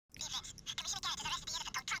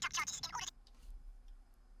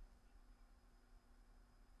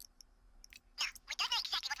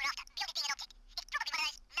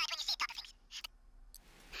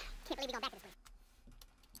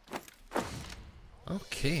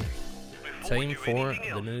Okay, time for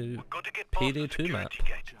the new Payday 2 map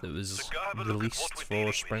that was released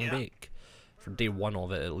for Spring Break. For day 1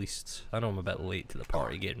 of it, at least. I know I'm a bit late to the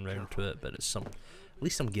party getting round to it, but it's at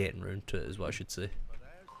least I'm getting round to it, is what I should say.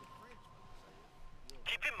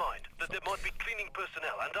 Keep in mind that there might be cleaning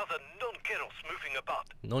personnel and other non-girls moving about.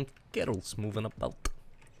 Non-girls moving about.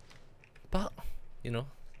 But, you know,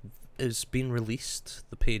 it's been released.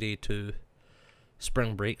 The Payday 2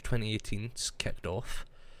 Spring Break 2018's kicked off.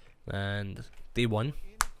 And day 1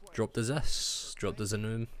 dropped as this. Dropped as a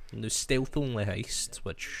new stealth-only heist,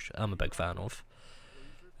 which I'm a big fan of.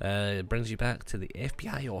 It brings you back to the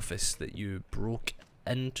FBI office that you broke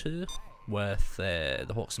into with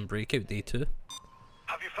the Hawks Breakout Day 2.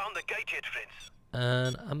 Have you found the gate yet, friends?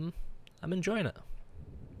 And I'm enjoying it.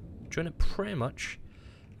 Enjoying it pretty much.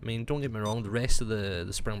 I mean, don't get me wrong, the rest of the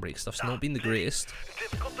Spring Break stuff's not been the greatest.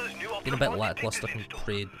 Been a bit lackluster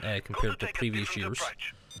compared to previous years.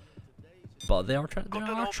 But they are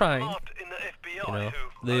trying. You know,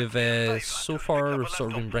 they've so far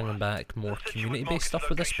sort of been bringing back more community-based stuff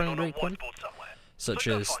with this Spring Break one, such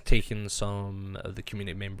as taking some of the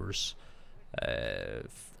community members'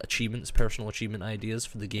 achievements, personal achievement ideas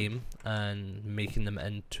for the game, and making them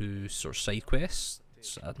into sort of side quests.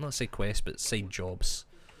 Not side quests, but side jobs.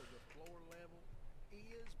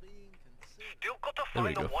 There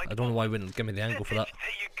we go. I don't know why it wouldn't give me the angle for that.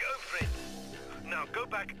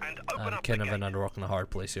 I'm kind of in a rock and a hard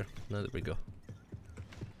place here. There we go.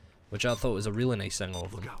 Which I thought was a really nice thing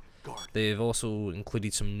of them. They've also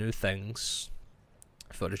included some new things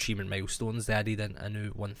for achievement milestones. They added in a new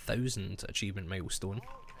 1000 achievement milestone,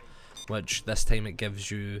 which this time it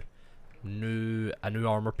gives you a new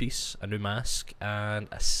armor piece, a new mask, and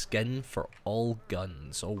a skin for all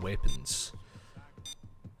guns, all weapons.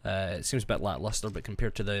 It seems a bit lackluster, but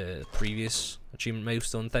compared to the previous achievement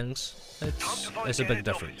milestone things, it's a big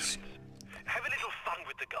difference. Have a little fun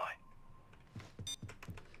with the guy.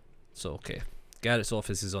 So okay, Garrett's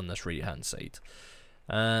office is on this right hand side,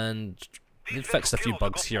 and they've fixed a few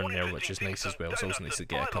bugs here and there, which is nice as well. So it's nice to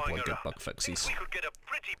get a couple of good bug fixes.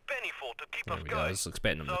 There we go. I was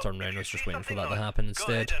expecting them to turn around. I was just waiting for that to happen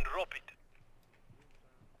instead.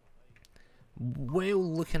 While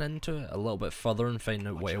looking into it a little bit further and finding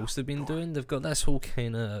out what else they've been doing, they've got this whole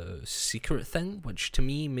kind of secret thing, which to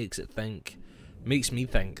me makes me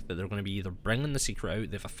think that they're going to be either bringing the secret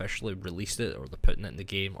out, they've officially released it, or they're putting it in the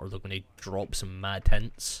game, or they're going to drop some mad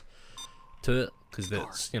hints to it, because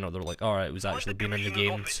that's, you know, they're like, alright, it was actually been in the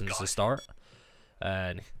game since the start,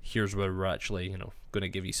 and here's where we're actually, you know, going to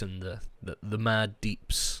give you some of the mad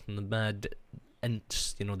deeps and the mad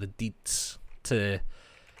ints, you know, the deeds to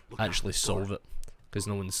actually solve it, because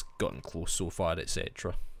no one's gotten close so far,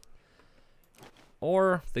 etc.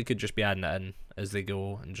 Or they could just be adding it in as they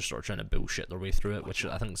go and just start trying to bullshit their way through it, which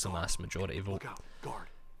I think is the vast majority vote.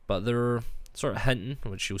 But they're sort of hinting,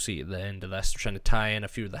 which you'll see at the end of this, they're trying to tie in a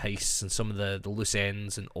few of the heists and some of the loose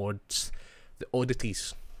ends and the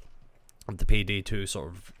oddities of the Payday 2 sort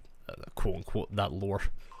of quote unquote that lore.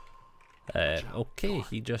 Okay,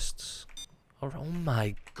 he just... Oh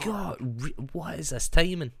my god, what is this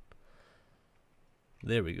timing?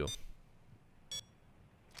 There we go.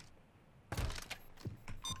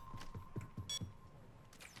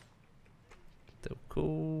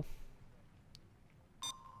 Cool.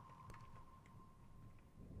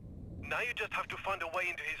 Now you just have to find a way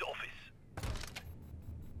into his office.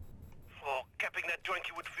 Oh, capping that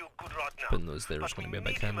joinky would feel good right now. Putting those there is going to be a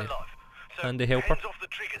big handy. So handy helper. hands off the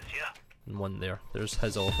triggers, yeah? And one there. There's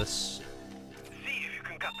his office. See if you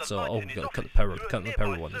can cut the So light in we've his got to cut the office power. through a Cutting the power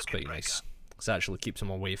nearby one is circuit quite nice. breaker. Because it actually keeps him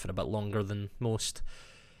away for a bit longer than most.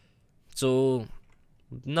 So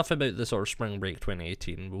enough about the sort of Spring Break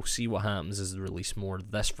 2018. We'll see what happens as they release more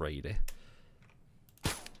this Friday.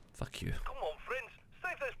 Fuck you. Come on, friends.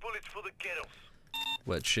 Save those bullets for the girls.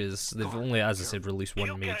 Which is, they've only, as I said, released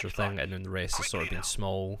one major thing, and then the rest has sort of been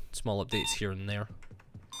small updates here and there.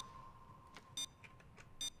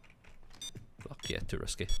 Fuck yeah, too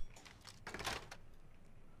risky.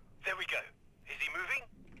 There we go. Is he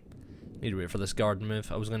moving? Need to wait for this guard to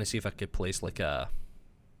move. I was going to see if I could place like a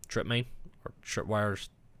trip mine or tripwire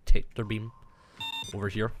detector beam over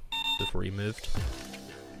here before he moved.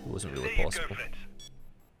 It wasn't really possible.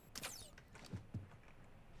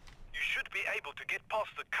 You should be able to get past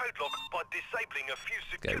the code lock by disabling a few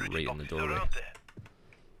security right in the boxes doorway. around there.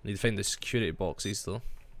 Need to find the security boxes though.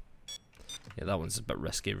 Yeah, that one's a bit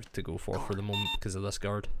risky to go for the moment because of this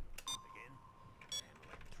guard.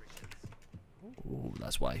 Oh,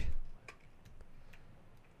 that's why.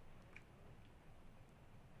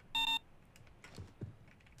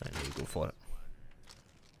 Right, there you go for it.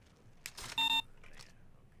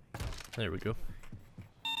 There we go.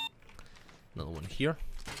 Another one here.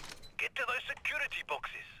 Get to those security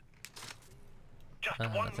boxes. Just I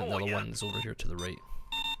one think more, another yeah? one's over here to the right.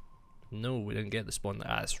 No, we didn't get the spawn.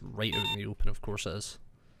 Ah, it's right out in the open, of course it is.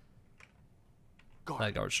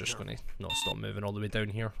 That guard's just going to not stop moving all the way down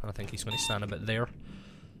here. I think he's going to stand a bit there.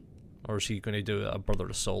 Or is he going to do a brother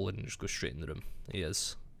to solid and just go straight in the room? He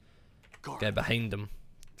is. Guy behind him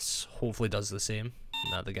hopefully does the same.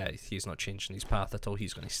 Nah, the guy, he's not changing his path at all.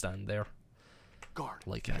 He's going to stand there.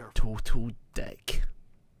 Like a total dick.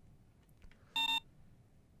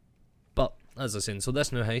 But, as I was saying, so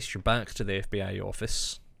this new heist, you're back to the FBI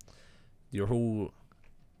office. Your whole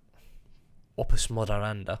opus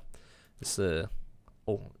moderanda is the...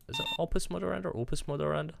 Oh, is it opus moderanda or opus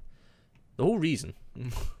moderanda? The whole reason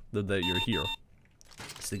that you're here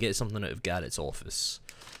is to get something out of Garrett's office.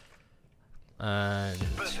 And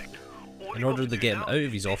in order to get him out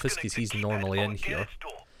of his office, because he's normally in here,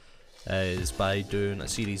 is by doing a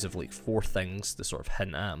series of like 4 things to sort of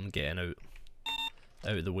hint at him getting out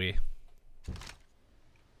of the way.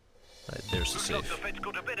 Right, there's the safe. The Fed's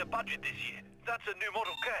got a better budget this year. That's a new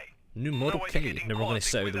Model K. New Model K. Now we're going to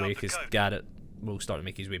sit out of the way because without the code. Garrett will start to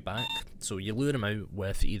make his way back. So you lure him out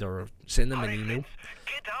with either sending him an email,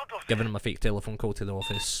 Get out of giving him a fake telephone call to the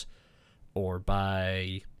office, or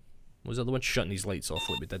by... what was the other one? Shutting his lights off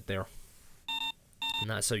like we did there. And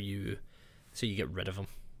that's how you get rid of him.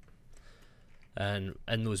 And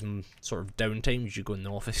in those sort of downtimes, you go in the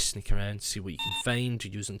office, sneak around, see what you can find,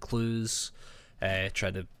 using clues, try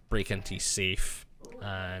to break into his safe,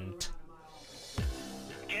 and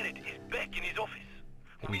Garrett is back in his office.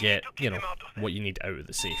 you get, you know, what you need out of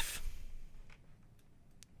the safe.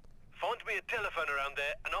 Find me a telephone around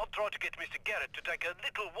there, and I'll try to get Mr. Garrett to take a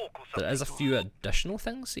little walk or something. There is a few additional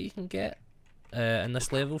things that you can get in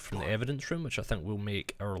this level from the evidence room, which I think will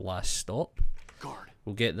make our last stop.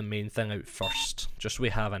 We'll get the main thing out first, just so we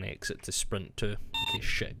have an exit to sprint to in case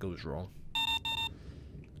shit goes wrong.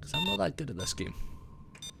 Because I'm not that good at this game.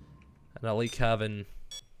 And I like having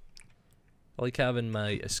my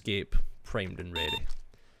escape primed and ready.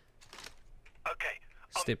 Okay,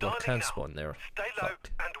 I'm Stapler dialing can now. spawn there. Stay low Fuck.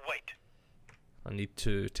 and wait. I need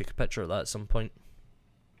to take a picture of that at some point.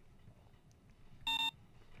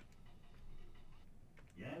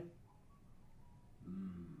 Yes?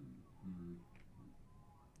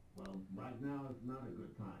 Well, right now is not a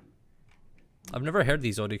good time. I've never heard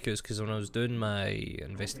these audio cues because when I was doing my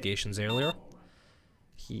investigations earlier,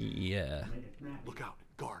 he Look out,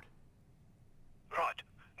 guard. Right,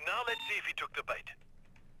 now let's see if he took the bait.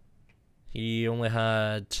 he only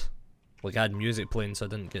had like I had music playing, so I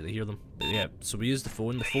didn't get to hear them. But yeah, so we used the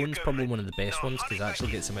phone. The phone's probably one of the best ones because it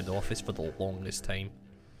actually gets him out of the office for the longest time.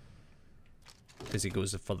 Because he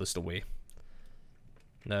goes the furthest away.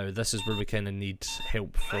 Now this is where we kind of need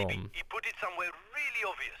help Maybe from. he put it somewhere really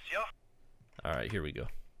obvious, yeah? Alright, here we go.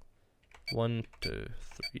 1, 2,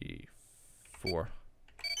 3, 4.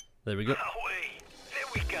 There we go. Away. There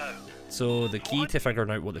we go. So the key to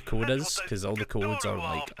figuring out what the code is, because all the codes are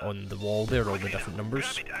like on the wall there, all the different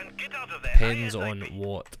numbers, Grab it and get out of there depends on ASAP.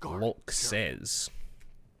 what Locke says.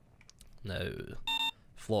 Now,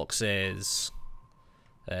 if Locke says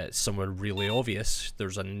somewhere really obvious,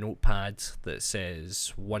 there's a notepad that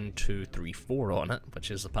says 1, 2, 3, 4 on it,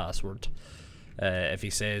 which is the password. If he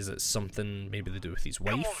says it's something maybe to do with his Come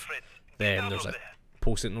on, wife, friends. Get then out there's of a there.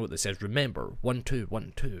 post-it note that says remember 1, 2,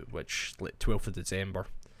 1, 2, which like 12th of December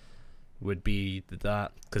would be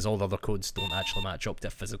that, because all the other codes don't actually match up to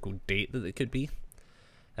a physical date that it could be,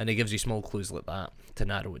 and it gives you small clues like that to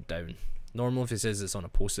narrow it down. Normally if he says it's on a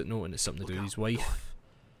post-it note and it's something to do with his wife,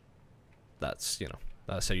 that's, you know,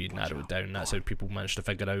 that's how you narrow it down. That's how people manage to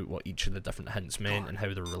figure out what each of the different hints meant and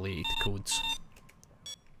how they're related to codes.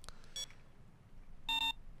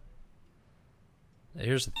 Now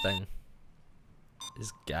here's the thing.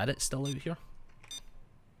 Is Garrett still out here?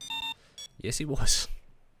 Yes, he was.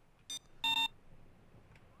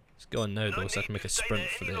 He's gone now though, so I can make a sprint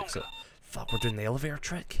for the exit. Fuck, we're doing the elevator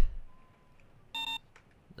trick?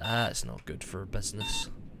 That's not good for business.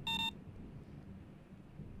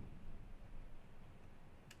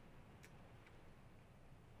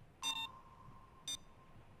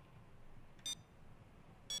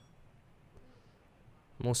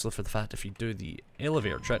 Mostly for the fact if you do the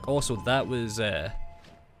elevator trick. Also, that was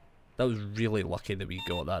really lucky that we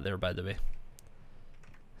got that there, by the way.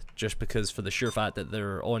 Just because for the sheer fact that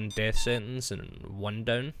they're on death sentence and 1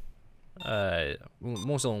 down,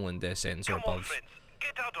 most all in death sentence or Come on, above, friends.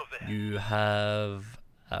 Get out of there. you have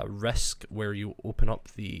a risk where you open up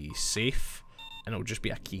the safe and it'll just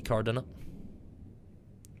be a key card in it.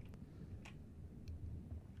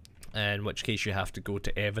 in which case you have to go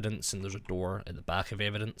to evidence, and there's a door at the back of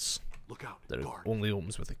evidence Look out, that guard. only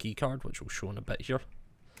opens with a key card, which we'll show in a bit here.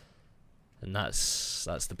 And that's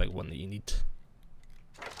the big one that you need.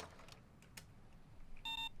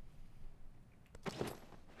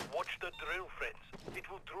 Watch the drill, friends. It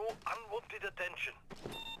will draw unwanted attention.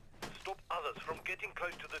 Stop others from getting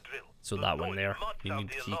close to the drill. So The that one noise there, must you sound need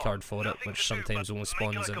the a key alarm. card for it, Nothing which to do sometimes but only make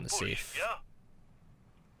spawns like in a the push, safe. Yeah?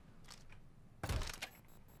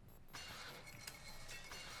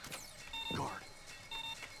 Guard.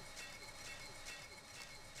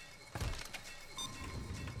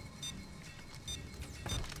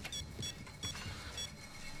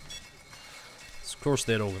 Of course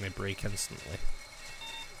they're all going to break instantly.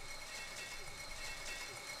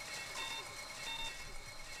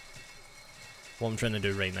 What I'm trying to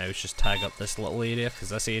do right now is just tag up this little area, because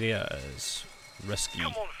this area is risky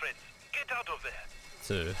Come on, friends. Get out of there.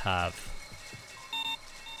 to have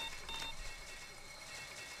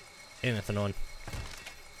anything on.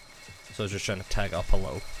 So I was just trying to tag up a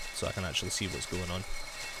little so I can actually see what's going on.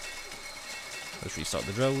 Let's restart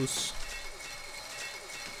the drills.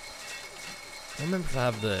 I don't remember if I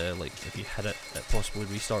have the, like, if you hit it, it possibly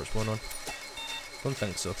restarts one on. Don't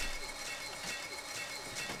think so.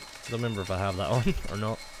 Don't remember if I have that on or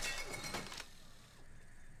not.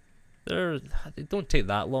 They don't take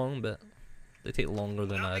that long, but they take longer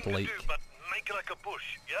than I'd Nothing to like. do but make like a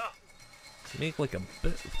push, yeah? Make like a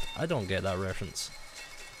bit. I don't get that reference.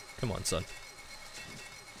 Come on, son.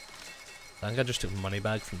 I think I just took a money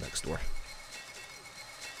bag from next door.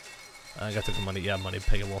 I think I took a money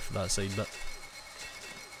bag off of that side bit.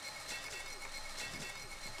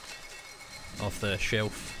 Off the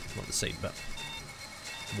shelf, not the side bit.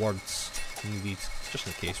 Words needed, just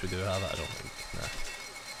in case we do have it, I don't think. Nah.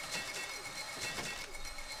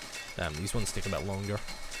 Damn, these ones take a bit longer.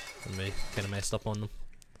 And we kind of messed up on them.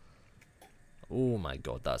 Oh my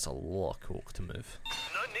god, that's a lot of coke to move.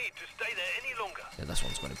 No need to stay there any longer. Yeah, this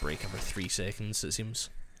one's going to break every 3 seconds, it seems.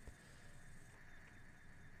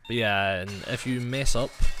 But yeah, and if you mess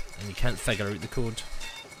up and you can't figure out the code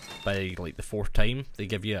by like the 4th time, they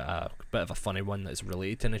give you a bit of a funny one that's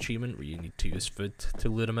related to an achievement where you need to use food to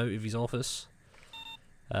lure him out of his office.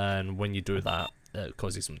 And when you do that, it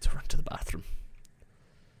causes him to run to the bathroom.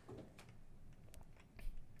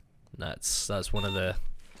 And that's one of the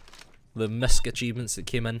misc achievements that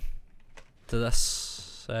came in to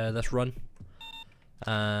this this run,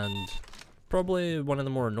 and probably one of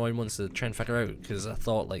the more annoying ones to try and figure out, because I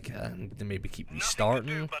thought like they maybe keep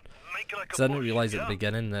restarting. Because I didn't realise at the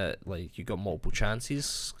beginning that like you got multiple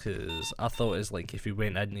chances, because I thought it's like if he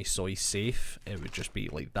went in and he saw he's safe, it would just be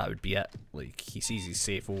like that would be it. Like he sees he's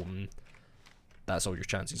safe open, that's all your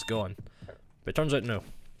chances gone. But it turns out no.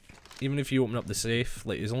 Even if you open up the safe,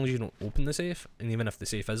 like as long as you don't open the safe, and even if the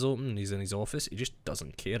safe is open and he's in his office, he just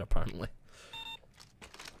doesn't care apparently.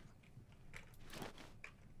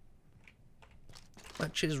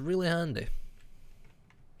 Which is really handy.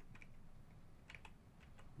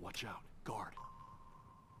 Watch out, guard.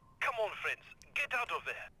 Come on, friends. Get out of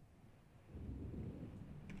there.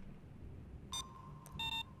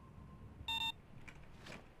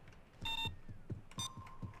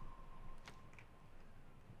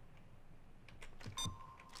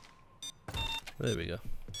 There we go.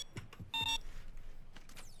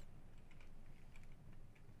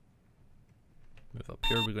 Move up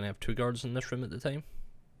here, we're going to have 2 guards in this room at the time.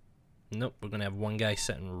 Nope, we're going to have 1 guy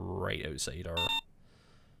sitting right outside our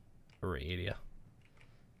area.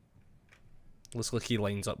 Looks like he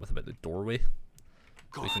lines up with about the doorway.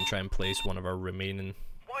 So we can try and place one of our remaining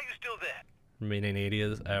Why are you still there?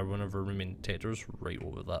 areas, one of our remaining detectors right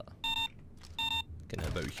over that. Kind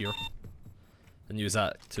of about here. And use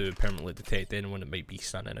that to permanently detect anyone that might be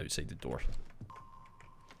standing outside the door.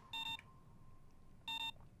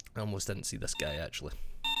 I almost didn't see this guy actually.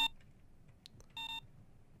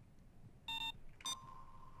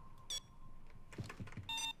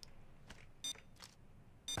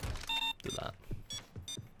 Do that.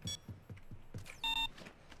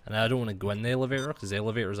 And I don't want to go in the elevator, because the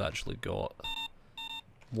elevator's actually got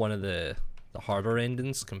one of the harder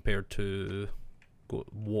endings compared to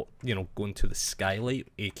going to the skylight,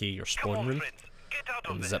 aka your spawn room,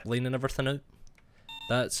 and zipline and everything out.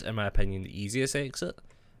 That's, in my opinion, the easiest exit.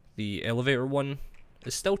 The elevator one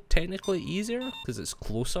is still technically easier because it's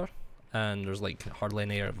closer and there's like hardly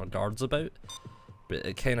any other guards about, but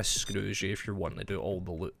it kind of screws you if you're wanting to do all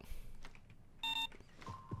the loot,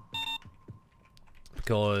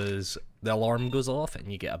 because the alarm goes off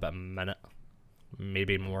and you get about a minute,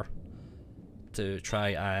 maybe more, to try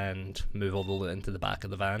and move all the loot into the back of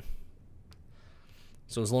the van.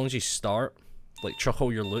 So as long as you start like chuck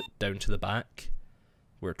all your loot down to the back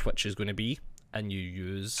where Twitch is going to be, and you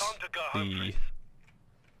use Time to go home,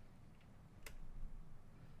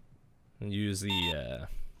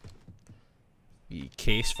 the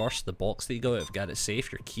case first, the box that you got out of Get It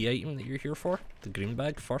Safe, your key item that you're here for, the green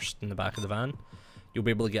bag first in the back of the van. You'll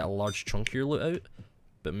be able to get a large chunk of your loot out,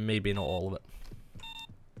 but maybe not all of it.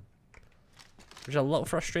 Which is a little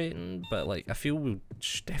frustrating, but like I feel we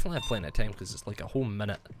definitely have plenty of time because it's like a whole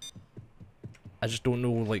minute. I just don't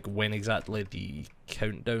know like when exactly the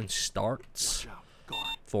countdown starts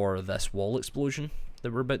for this wall explosion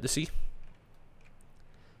that we're about to see.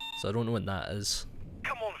 So I don't know when that is.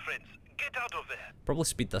 Come on, friends. Get out of there. Probably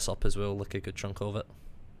speed this up as well, like a good chunk of it.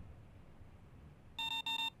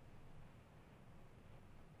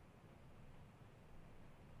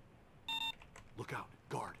 Look out,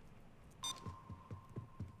 guard.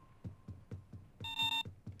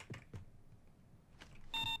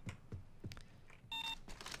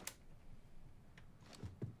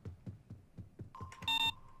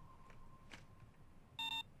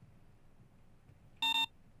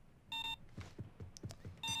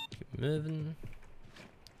 Keep moving.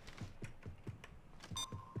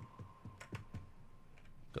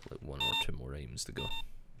 Got like one or two more items to go.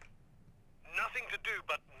 Nothing to do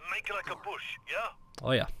but make like a bush, yeah?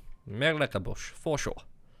 Oh yeah, make like a bush, for sure.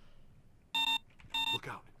 Look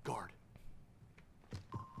out, guard.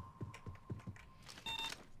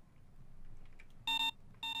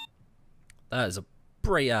 That is a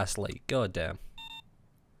bright ass light, god damn.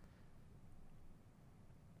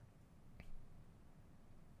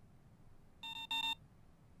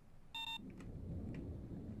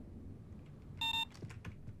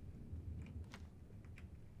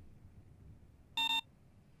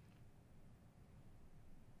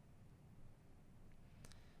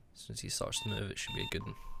 As soon as he starts to move, it should be a good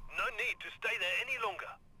one. No need to stay there any longer.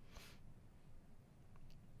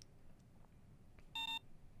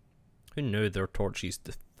 Who knew their torches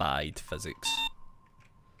defied physics?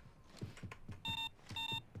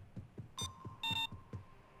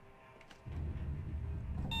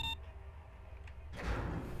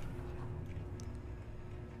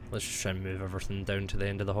 Let's just try and move everything down to the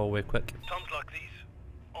end of the hallway quick. Times like these,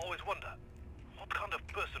 always wonder, what kind of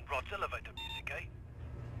person writes elevator music, eh?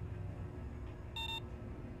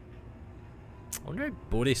 I wonder how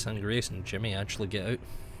Boris and Grace and Jimmy actually get out.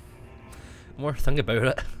 More think about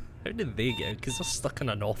it. How did they get out? Because they're stuck in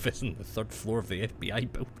an office on the 3rd floor of the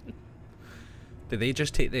FBI building. Did they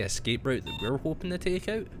just take the escape route that we're hoping to take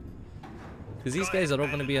out? Because these guys are all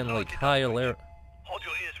going to be on like high alert. Hold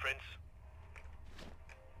your ears, friends.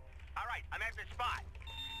 Alright, I'm at the spot.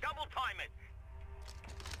 Double time it.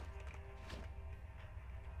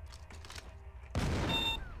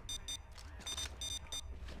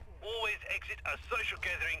 Always exit a social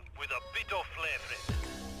gathering with a bit of flair, friends.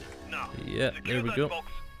 Now, Yeah, secure there we that go.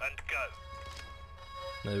 box and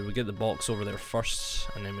go. Now we get the box over there first,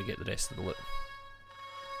 and then we get the rest of the loot.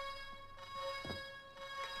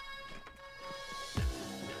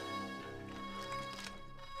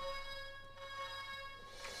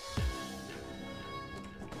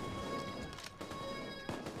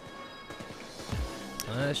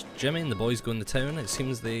 It's Jimmy and the boys going to town. It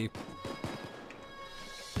seems they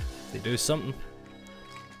do something.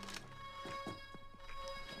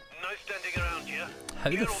 No standing around here. How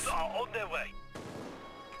the Heroes are on their way.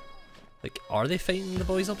 Like, are they fighting the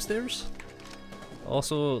boys upstairs?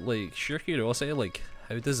 Also, like, sheer curiosity, like,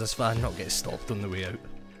 how does this van not get stopped on the way out?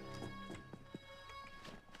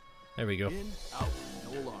 There we go. In, out,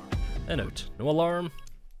 no alarm. In, out. No alarm.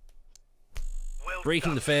 Well Breaking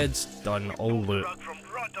done. the feds, done, all loot. Rug from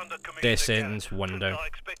right under Commissioner Death Garrett, sentence, one and down. I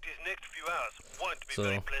expect his next few hours won't be So,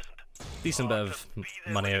 very pleasant. Decent bit Oh, of to be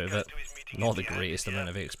there money when out of he it. goes to his meeting Not in the Seattle, greatest yeah. amount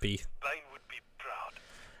of XP. Bane would be proud.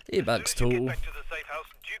 8 bucks As soon as you total. get back to the safe house,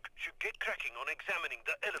 Duke should get cracking on examining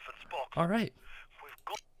the elephant's box. Alright. We've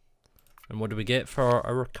got And what do we get for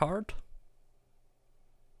our card?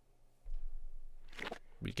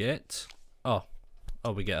 We get... Oh,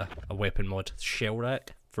 we get a weapon mod. Shell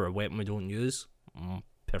rack for a weapon we don't use.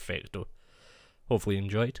 Perfecto. Hopefully you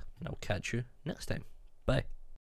enjoyed, and I'll catch you next time. Bye.